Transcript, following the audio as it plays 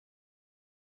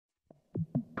Let's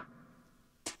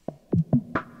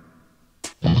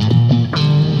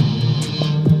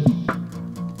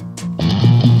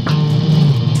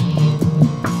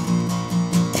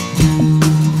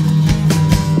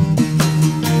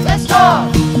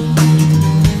talk.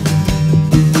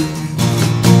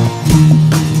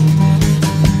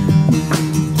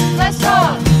 Let's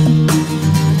talk.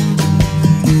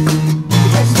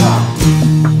 Let's talk.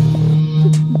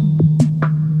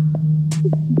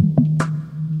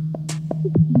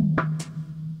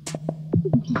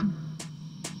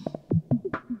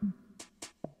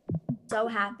 So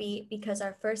happy because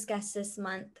our first guest this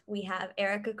month, we have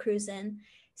Erica Krusen,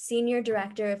 Senior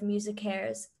Director of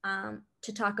MusiCares,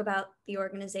 to talk about the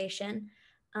organization.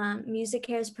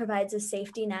 MusiCares provides a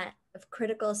safety net of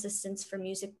critical assistance for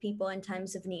music people in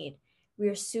times of need. We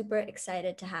are super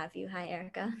excited to have you. Hi,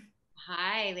 Erica.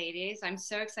 Hi, ladies. I'm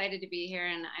so excited to be here,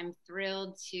 and I'm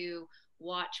thrilled to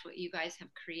watch what you guys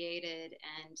have created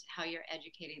and how you're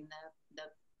educating the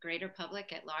greater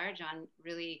public at large on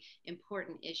really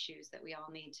important issues that we all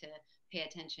need to pay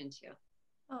attention to.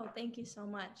 Oh, thank you so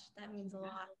much. That means a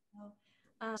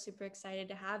lot. Super excited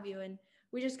to have you. And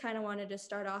we just kind of wanted to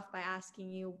start off by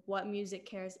asking you what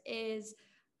MusiCares is.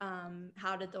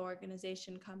 How did the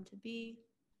organization come to be?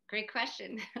 Great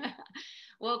question.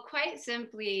 Well, quite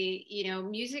simply,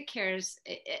 MusiCares,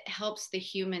 it helps the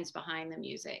humans behind the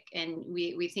music. And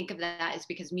we think of that as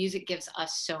because music gives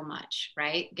us so much,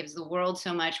 right? Gives the world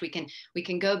so much. We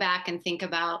can go back and think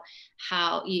about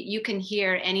how you can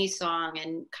hear any song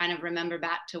and kind of remember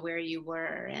back to where you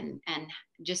were and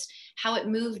just how it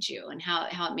moved you and how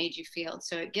it made you feel.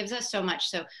 So it gives us so much.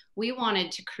 So we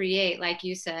wanted to create, like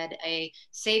you said, a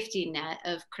safety net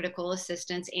of critical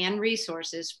assistance and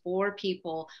resources for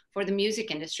people, for the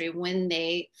music industry when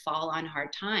they fall on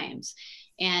hard times.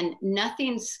 And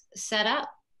nothing's set up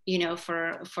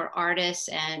for artists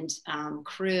and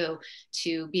crew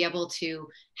to be able to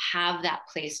have that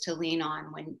place to lean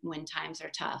on when times are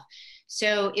tough.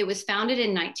 So it was founded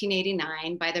in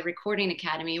 1989 by the Recording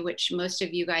Academy, which most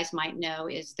of you guys might know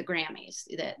is the Grammys,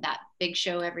 that big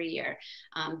show every year.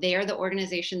 They are the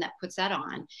organization that puts that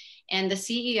on. And the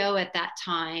CEO at that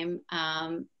time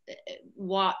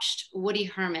watched Woody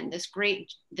Herman, this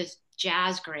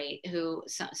jazz great who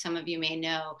some of you may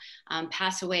know,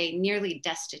 pass away nearly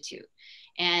destitute.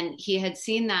 And he had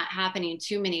seen that happening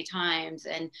too many times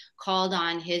and called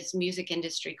on his music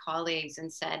industry colleagues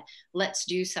and said, let's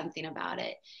do something about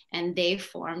it. And they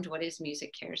formed what is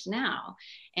MusiCares now.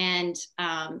 And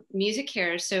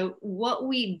MusiCares, so what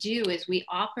we do is we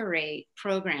operate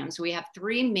programs. We have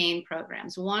three main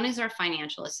programs. One is our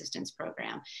financial assistance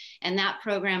program. And that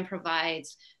program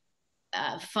provides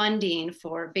funding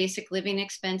for basic living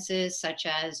expenses such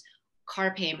as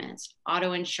car payments,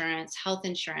 auto insurance, health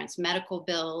insurance, medical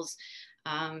bills,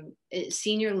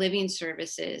 senior living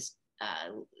services,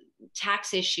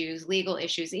 tax issues, legal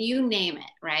issues, you name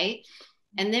it, right?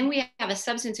 And then we have a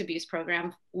substance abuse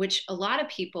program, which a lot of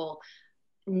people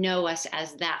know us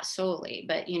as that solely,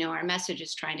 but our message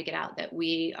is trying to get out that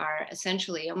we are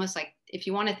essentially almost like, if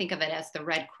you want to think of it as the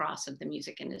Red Cross of the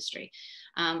music industry.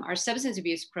 Our substance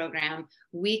abuse program,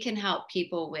 we can help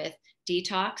people with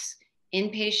detox,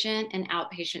 inpatient and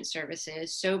outpatient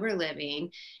services, sober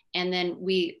living, and then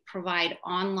we provide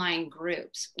online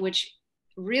groups, which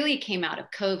really came out of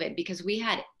COVID because we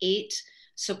had 8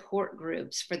 support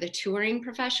groups for the touring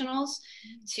professionals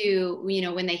to,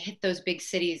 when they hit those big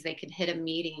cities, they could hit a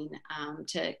meeting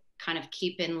to kind of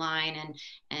keep in line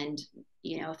and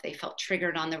if they felt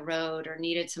triggered on the road or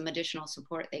needed some additional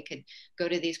support, they could go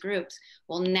to these groups.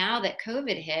 Well, now that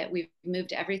COVID hit, we've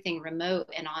moved everything remote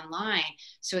and online.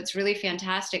 So it's really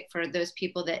fantastic for those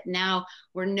people that now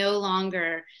we're no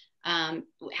longer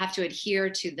have to adhere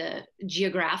to the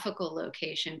geographical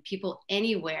location. People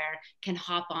anywhere can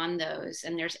hop on those.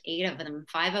 And there's 8 of them.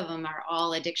 5 of them are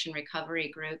all addiction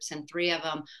recovery groups, and 3 of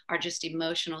them are just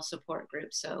emotional support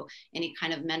groups. So any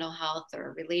kind of mental health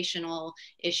or relational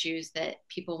issues that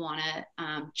people want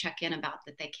to check in about,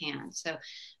 that they can. So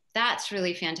that's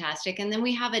really fantastic. And then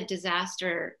we have a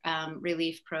disaster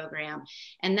relief program.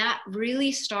 And that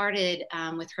really started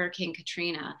with Hurricane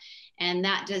Katrina. And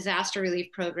that disaster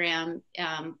relief program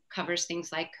covers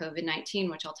things like COVID-19,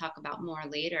 which I'll talk about more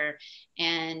later,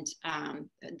 and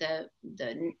the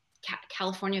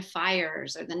California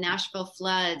fires or the Nashville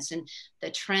floods and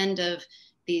the trend of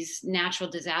these natural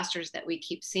disasters that we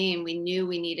keep seeing. We knew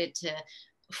we needed to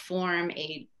form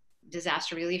a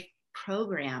disaster relief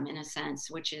program in a sense,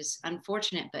 which is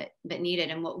unfortunate but needed.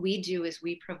 And what we do is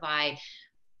we provide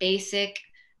basic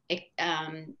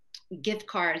gift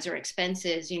cards or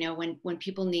expenses, when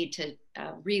people need to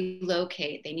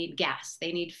relocate, they need gas,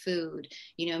 they need food,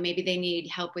 maybe they need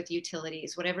help with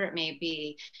utilities, whatever it may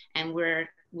be. And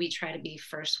we try to be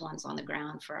first ones on the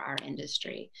ground for our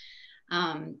industry.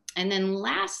 And then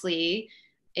lastly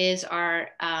is our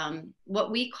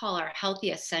what we call our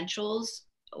healthy essentials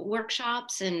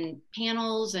workshops and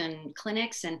panels and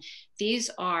clinics. And these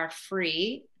are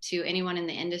free to anyone in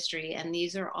the industry. And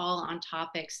these are all on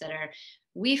topics that are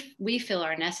we feel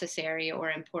are necessary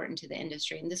or important to the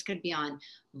industry. And this could be on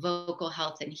vocal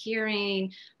health and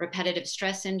hearing, repetitive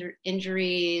stress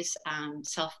injuries,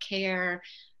 self-care,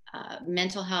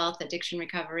 mental health, addiction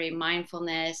recovery,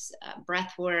 mindfulness,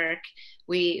 breath work.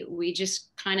 We just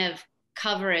kind of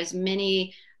cover as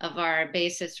many of our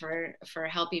bases for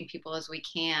helping people as we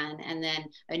can. And then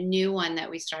a new one that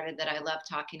we started that I love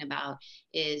talking about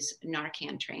is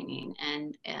Narcan training.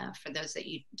 And for those that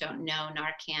you don't know,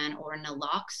 Narcan or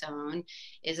naloxone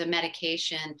is a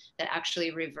medication that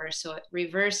actually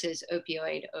reverses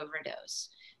opioid overdose.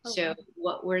 So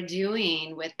what we're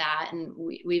doing with that, and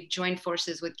we've joined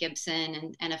forces with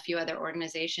Gibson and a few other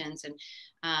organizations,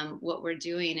 and what we're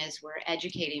doing is we're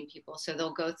educating people. So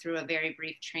they'll go through a very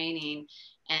brief training,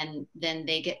 and then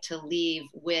they get to leave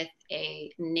with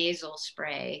a nasal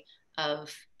spray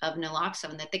of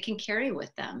naloxone that they can carry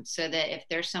with them, so that if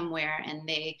they're somewhere and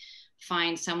they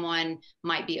find someone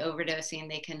might be overdosing,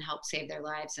 they can help save their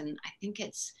lives. And I think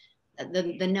it's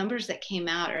the numbers that came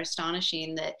out are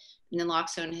astonishing, that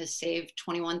naloxone has saved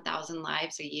 21,000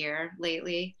 lives a year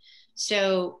lately.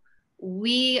 So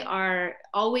we are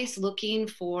always looking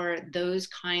for those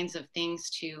kinds of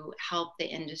things to help the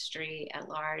industry at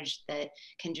large that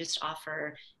can just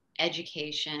offer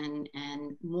education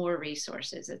and more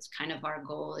resources. It's kind of our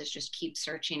goal, is just keep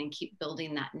searching and keep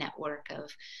building that network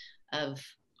of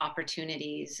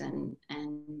opportunities and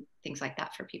things like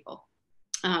that for people.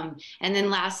 And then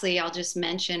lastly, I'll just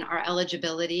mention our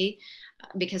eligibility,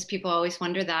 because people always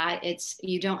wonder that.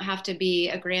 You don't have to be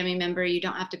a Grammy member, you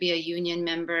don't have to be a union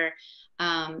member.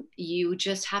 You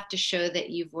just have to show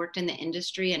that you've worked in the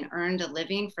industry and earned a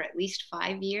living for at least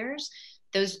 5 years.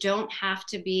 Those don't have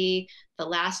to be the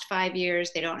last 5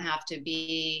 years. They don't have to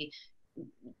be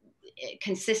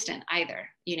consistent either,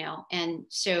 And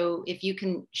so if you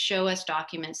can show us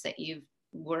documents that you've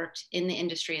worked in the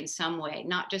industry in some way,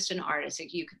 not just an artist.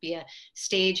 You could be a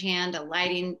stagehand, a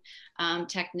lighting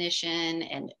technician,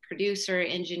 and producer,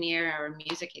 engineer, or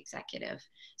music executive.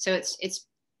 So it's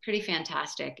pretty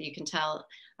fantastic. You can tell,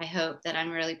 I hope, that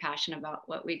I'm really passionate about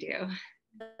what we do.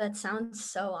 That sounds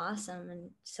so awesome and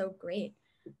so great.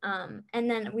 And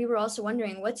then we were also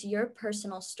wondering, what's your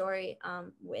personal story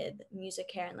with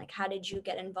MusiCare, and like, how did you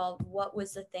get involved? What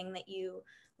was the thing that you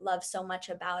love so much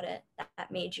about it that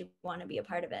made you want to be a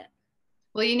part of it?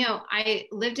 Well, I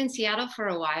lived in Seattle for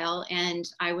a while, and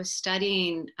I was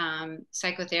studying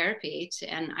psychotherapy,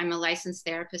 and I'm a licensed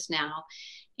therapist now.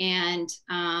 And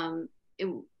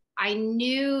I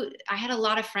knew I had a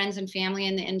lot of friends and family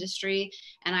in the industry,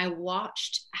 and I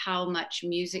watched how much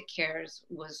MusiCares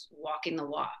was walking the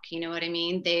walk. You know what I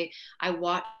mean? I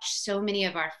watched so many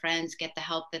of our friends get the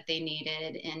help that they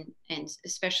needed, and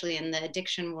especially in the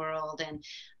addiction world.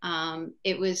 And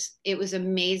it was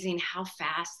amazing how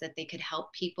fast that they could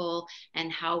help people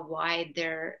and how wide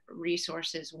their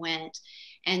resources went.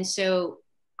 And so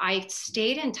I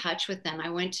stayed in touch with them. I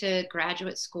went to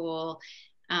graduate school.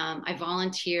 I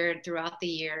volunteered throughout the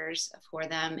years for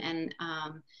them.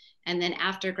 And then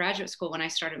after graduate school, when I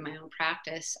started my own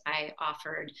practice, I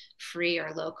offered free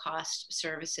or low cost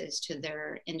services to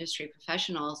their industry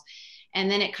professionals.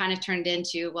 And then it kind of turned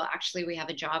into, well, actually, we have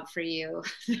a job for you.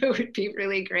 That would be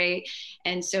really great.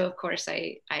 And so, of course,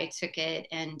 I took it,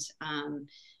 and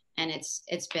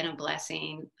it's been a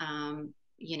blessing.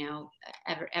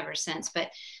 Ever since.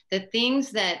 But the things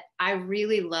that I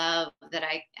really love, that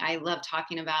I love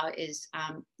talking about, is,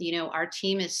 our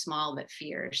team is small but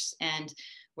fierce, and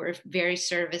we're very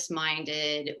service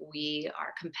minded. We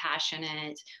are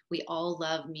compassionate. We all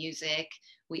love music.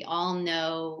 We all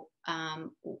know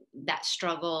that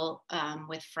struggle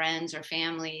with friends or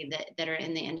family that are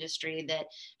in the industry that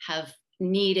have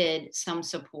needed some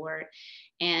support.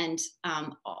 And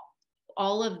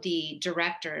all of the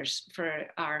directors for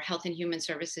our health and human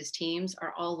services teams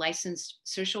are all licensed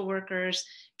social workers,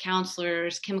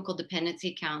 counselors, chemical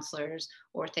dependency counselors,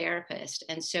 or therapists.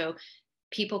 And so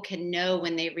people can know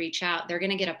when they reach out, they're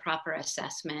going to get a proper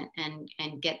assessment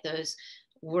and get those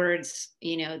words,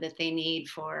 that they need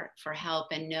for help,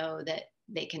 and know that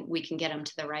we can get them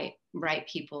to the right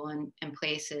people and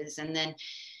places. And then,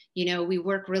 we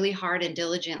work really hard and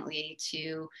diligently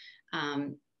to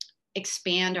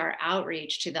expand our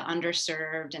outreach to the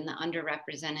underserved and the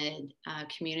underrepresented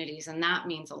communities. And that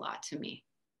means a lot to me.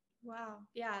 Wow.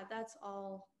 Yeah,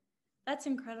 that's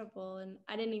incredible. And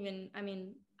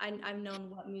I've known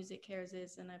what MusiCares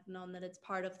is, and I've known that it's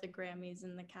part of the Grammys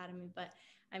and the Academy, but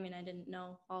I didn't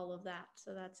know all of that.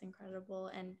 So that's incredible.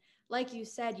 And like you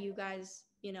said, you guys,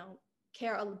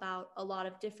 care about a lot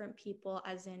of different people,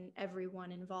 as in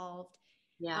everyone involved.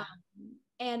 Yeah.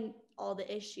 And all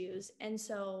the issues. And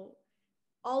so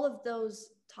all of those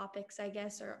topics, I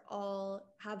guess, are all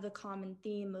have the common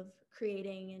theme of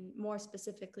creating, and more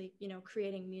specifically,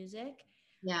 creating music.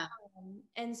 Yeah.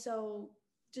 And so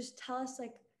just tell us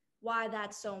why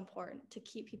that's so important to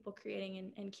keep people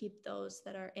creating, and keep those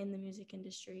that are in the music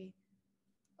industry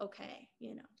okay.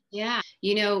 Yeah.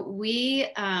 We,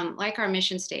 like our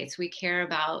mission states, we care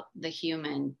about the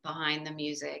human behind the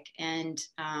music, and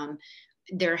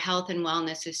their health and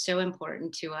wellness is so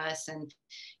important to us. And,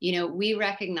 we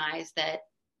recognize that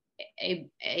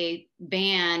a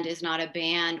band is not a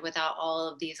band without all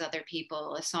of these other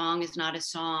people. A song is not a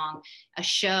song, a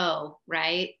show,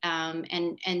 right?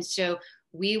 And so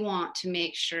we want to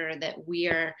make sure that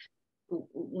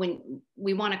when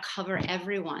we want to cover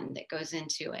everyone that goes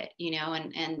into it,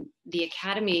 and the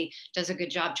Academy does a good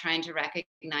job trying to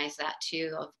recognize that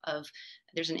too, of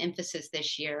there's an emphasis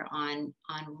this year on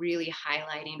really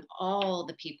highlighting all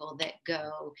the people that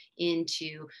go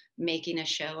into making a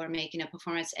show or making a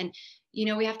performance. And,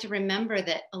 we have to remember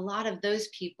that a lot of those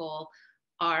people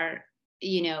are,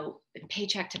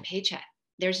 paycheck to paycheck.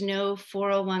 There's no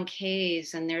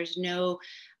 401ks, and there's no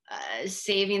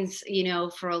savings,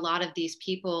 for a lot of these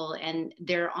people, and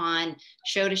they're on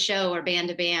show to show or band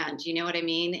to band, you know what I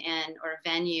mean? Or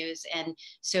venues. And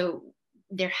so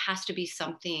there has to be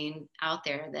something out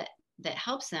there that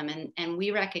helps them. And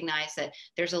we recognize that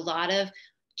there's a lot of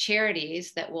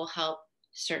charities that will help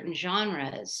certain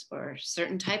genres or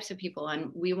certain types of people.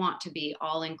 And we want to be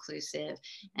all inclusive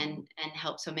and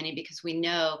help so many, because we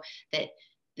know that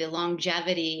the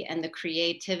longevity and the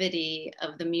creativity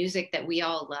of the music that we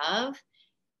all love,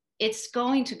 it's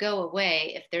going to go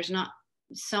away if there's not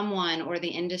someone or the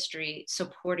industry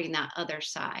supporting that other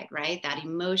side, right? That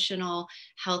emotional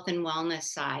health and wellness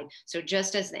side. So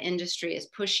just as the industry is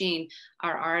pushing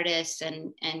our artists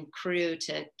and crew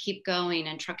to keep going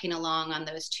and trucking along on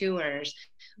those tours,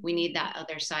 we need that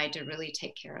other side to really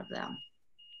take care of them.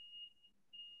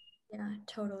 Yeah,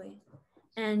 totally.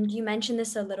 And you mentioned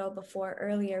this a little before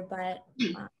earlier, but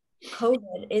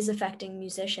COVID is affecting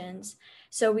musicians.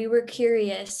 So we were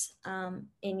curious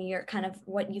in your kind of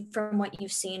from what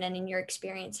you've seen and in your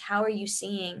experience, how are you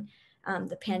seeing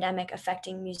the pandemic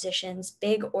affecting musicians,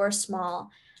 big or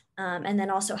small? And then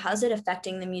also, how's it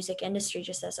affecting the music industry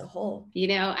just as a whole?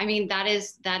 That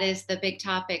is the big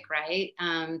topic, right?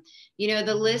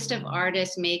 The list of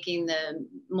artists making the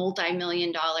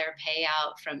multi-million-dollar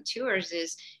payout from tours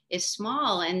is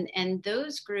small, and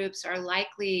those groups are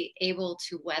likely able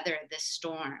to weather this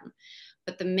storm.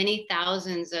 But the many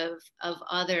thousands of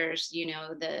others,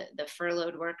 the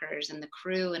furloughed workers and the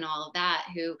crew and all of that,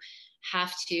 who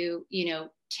have to,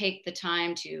 take the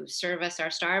time to serve us our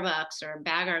Starbucks or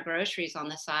bag our groceries on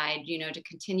the side, to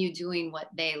continue doing what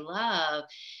they love,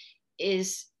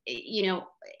 is a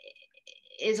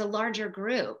larger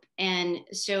group. And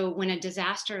so when a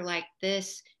disaster like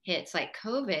this hits, like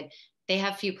COVID, they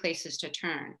have few places to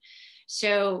turn.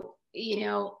 So,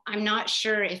 I'm not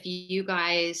sure if you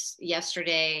guys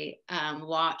yesterday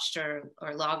watched or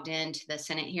logged into the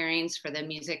Senate hearings for the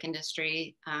music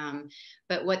industry.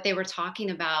 But what they were talking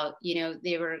about,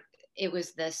 it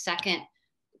was the second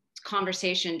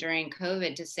conversation during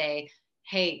COVID to say,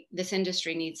 hey, this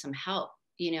industry needs some help.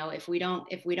 If we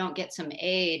don't get some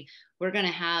aid, we're going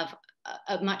to have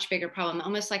a much bigger problem,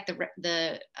 almost like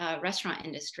the restaurant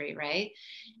industry, right?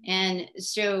 And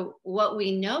so what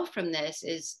we know from this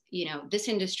is, this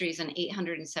industry is an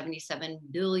 $877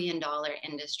 billion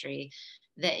industry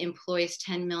that employs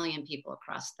 10 million people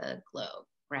across the globe,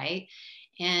 right?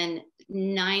 And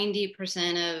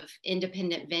 90% of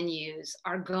independent venues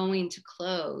are going to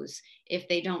close if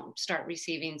they don't start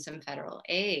receiving some federal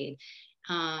aid.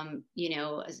 Another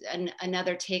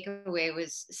takeaway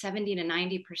was 70 to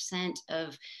 90%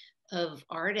 of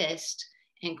artists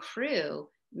and crew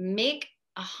make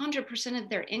 100% of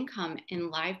their income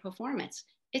in live performance.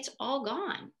 It's all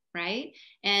gone, right?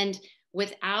 And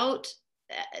without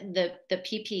the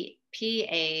PPP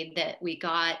aid that we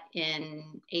got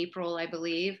in April, I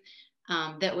believe,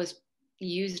 that was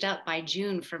used up by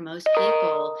June for most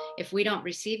people. If we don't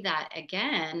receive that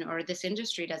again, or this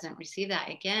industry doesn't receive that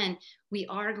again, we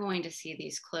are going to see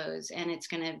these close, and it's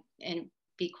going to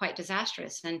be quite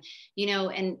disastrous. And, you know,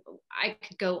 and I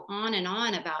could go on and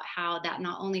on about how that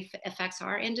not only affects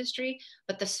our industry,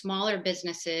 but the smaller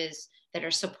businesses that are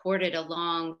supported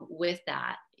along with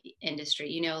that industry.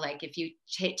 You know, like if you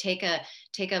take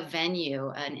a venue,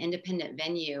 an independent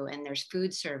venue, and there's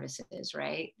food services,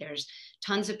 right? There's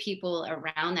tons of people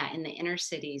around that in the inner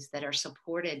cities that are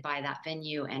supported by that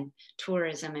venue, and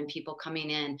tourism and people coming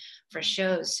in for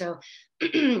shows. So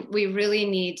we really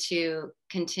need to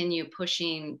continue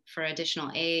pushing for additional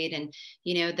aid. And,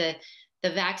 you know, the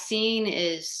vaccine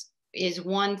is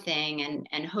one thing,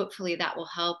 and hopefully that will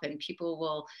help, and people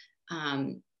will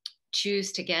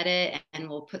choose to get it, and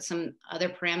we'll put some other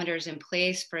parameters in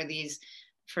place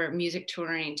for music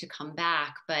touring to come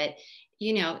back. But,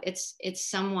 you know, it's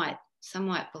somewhat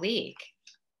bleak.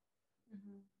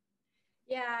 Mm-hmm.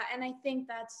 Yeah, and I think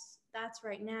that's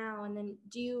right now. And then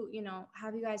you know,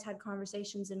 have you guys had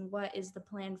conversations, and what is the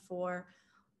plan for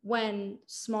when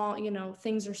small, you know,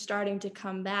 things are starting to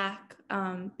come back?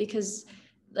 Because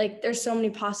like there's so many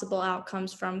possible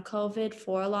outcomes from COVID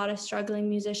for a lot of struggling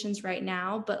musicians right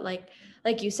now. But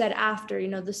like you said, after, you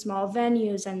know, the small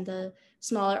venues and the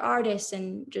smaller artists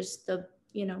and just the,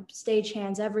 you know,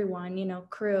 stagehands, everyone, you know,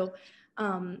 crew.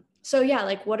 So yeah,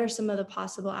 like what are some of the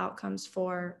possible outcomes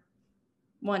for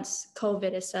once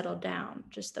COVID is settled down,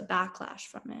 just the backlash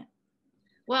from it?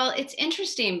 Well, it's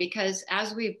interesting because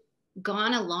as we've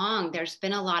gone along, there's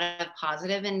been a lot of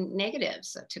positive and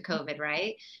negatives to COVID,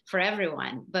 right? For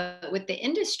everyone. But with the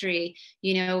industry,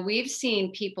 you know, we've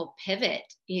seen people pivot,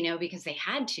 you know, because they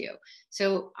had to.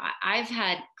 So I've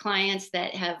had clients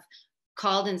that have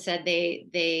called and said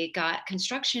they got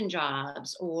construction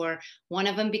jobs, or one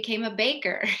of them became a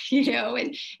baker, you know,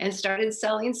 and started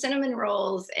selling cinnamon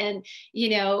rolls, and, you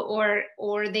know,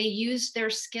 or they used their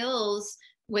skills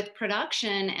with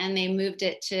production and they moved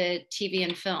it to TV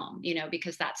and film, you know,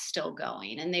 because that's still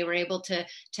going, and they were able to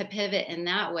pivot in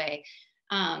that way.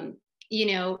 You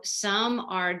know, some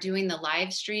are doing the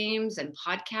live streams and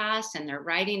podcasts, and they're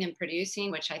writing and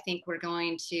producing, which I think we're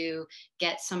going to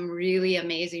get some really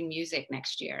amazing music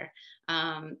next year.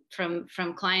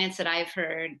 From clients that I've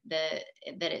heard that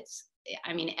it's,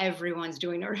 I mean, everyone's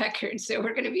doing a record, so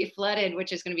we're going to be flooded,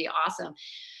 which is going to be awesome.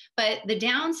 But the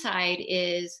downside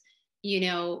is, you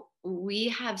know, we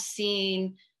have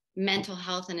seen mental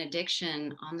health and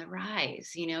addiction on the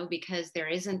rise, you know, because there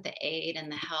isn't the aid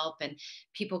and the help, and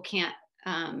people can't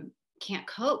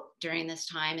cope during this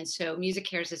time. And so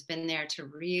MusiCares has been there to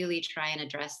really try and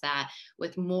address that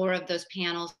with more of those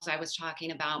panels I was talking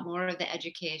about, more of the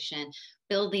education,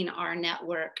 building our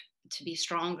network to be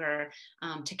stronger,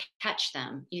 to catch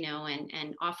them, you know,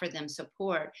 and offer them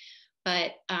support.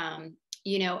 But,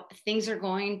 you know, things are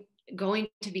going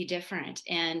to be different,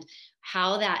 and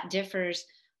how that differs,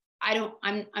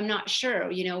 I'm not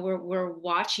sure. You know, we're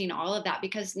watching all of that,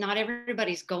 because not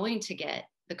everybody's going to get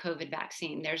the COVID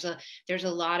vaccine. There's a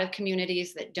lot of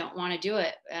communities that don't want to do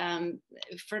it,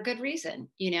 for good reason,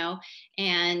 you know,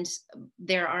 and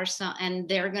there are some, and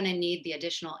they're going to need the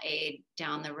additional aid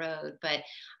down the road. But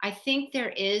I think there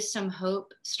is some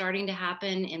hope starting to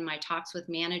happen in my talks with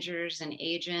managers and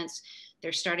agents.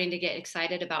 They're starting to get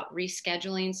excited about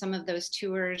rescheduling some of those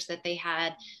tours that they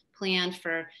had planned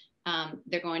for,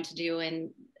 they're going to do,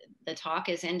 in the talk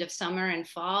is end of summer and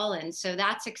fall. And so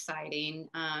that's exciting.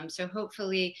 So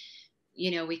hopefully,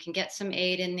 you know, we can get some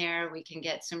aid in there, we can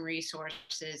get some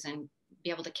resources, and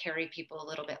be able to carry people a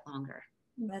little bit longer.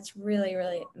 That's really,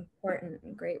 really important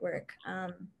and great work.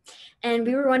 And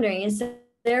we were wondering, is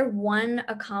there one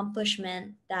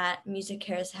accomplishment that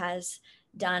MusiCares has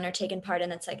done or taken part in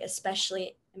that's like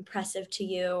especially impressive to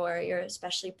you, or you're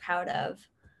especially proud of?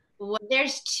 Well,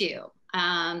 there's two.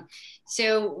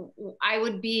 So I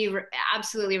would be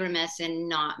absolutely remiss in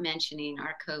not mentioning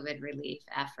our COVID relief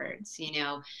efforts. You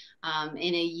know,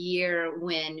 in a year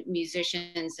when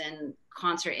musicians and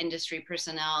concert industry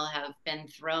personnel have been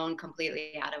thrown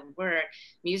completely out of work,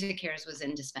 MusiCares was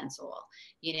indispensable.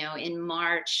 You know, in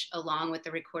March, along with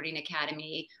the Recording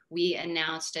Academy, we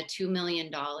announced a $2 million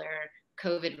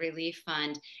COVID relief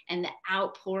fund, and the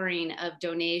outpouring of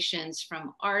donations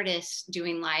from artists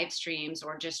doing live streams,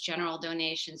 or just general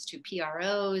donations to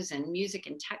PROs and music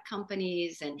and tech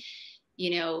companies, and,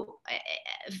 you know,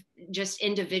 just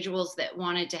individuals that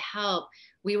wanted to help.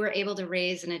 We were able to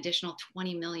raise an additional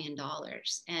 $20 million.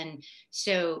 And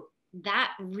so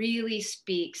that really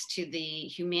speaks to the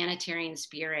humanitarian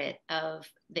spirit of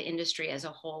the industry as a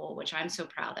whole, which I'm so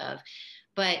proud of.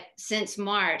 But since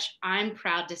March, I'm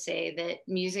proud to say that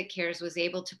MusiCares was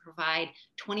able to provide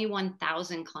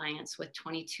 21,000 clients with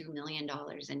 $22 million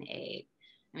in aid.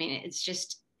 I mean, it's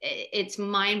just it's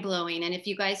mind-blowing. And if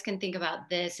you guys can think about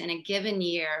this, in a given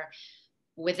year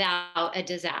without a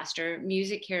disaster,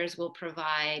 MusiCares will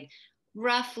provide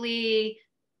roughly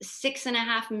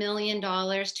 $6.5 million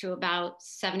to about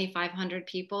 7,500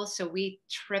 people. So we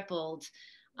tripled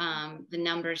the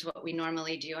numbers what we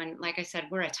normally do. And like I said,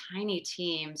 we're a tiny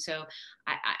team. So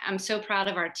I'm so proud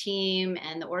of our team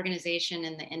and the organization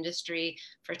and the industry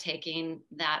for taking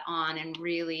that on and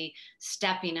really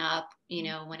stepping up, you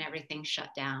know, when everything shut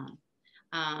down.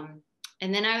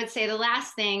 And then I would say the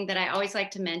last thing that I always like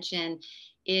to mention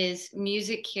is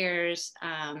MusiCares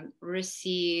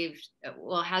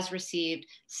has received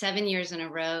 7 years in a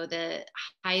row the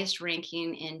highest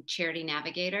ranking in Charity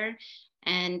Navigator.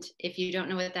 And if you don't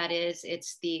know what that is,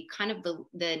 it's the kind of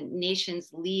the nation's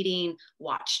leading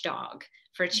watchdog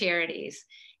for charities.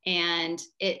 And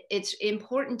it's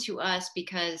important to us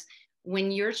because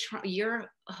when you're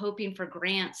hoping for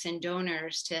grants and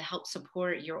donors to help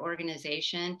support your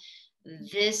organization,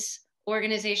 this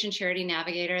organization, Charity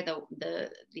Navigator,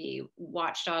 the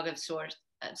watchdog of sorts,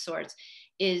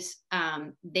 is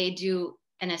they do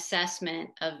an assessment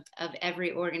of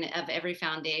every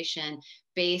foundation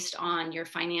based on your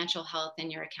financial health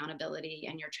and your accountability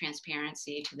and your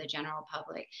transparency to the general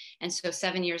public. And so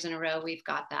 7 years in a row, we've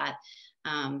got that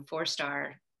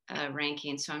 4-star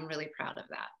ranking. So I'm really proud of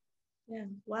that. Yeah.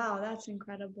 Wow. That's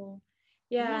incredible.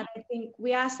 Yeah. And I think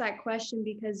we asked that question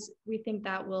because we think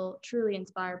that will truly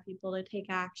inspire people to take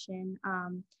action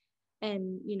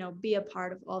and, you know, be a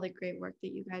part of all the great work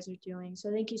that you guys are doing.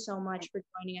 So thank you so much for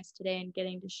joining us today and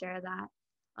getting to share that.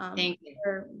 Thank you.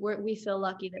 We feel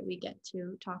lucky that we get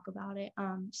to talk about it.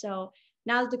 So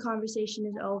now that the conversation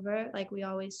is over, like we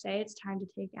always say, it's time to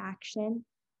take action.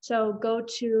 So go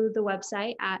to the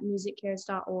website at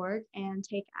musiccares.org and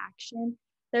take action.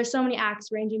 There's so many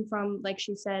acts ranging from, like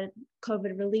she said,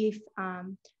 COVID relief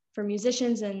for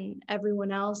musicians and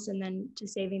everyone else, and then to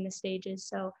saving the stages.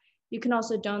 So you can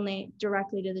also donate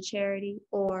directly to the charity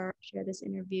or share this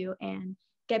interview and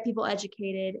get people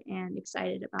educated and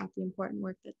excited about the important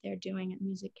work that they're doing at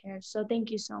MusiCares. So thank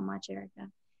you so much, Erica.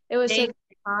 It was so good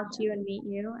to talk to you and meet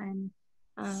you. And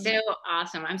so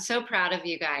awesome. I'm so proud of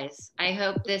you guys. I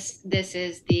hope this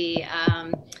is the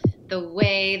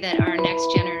way that our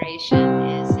next generation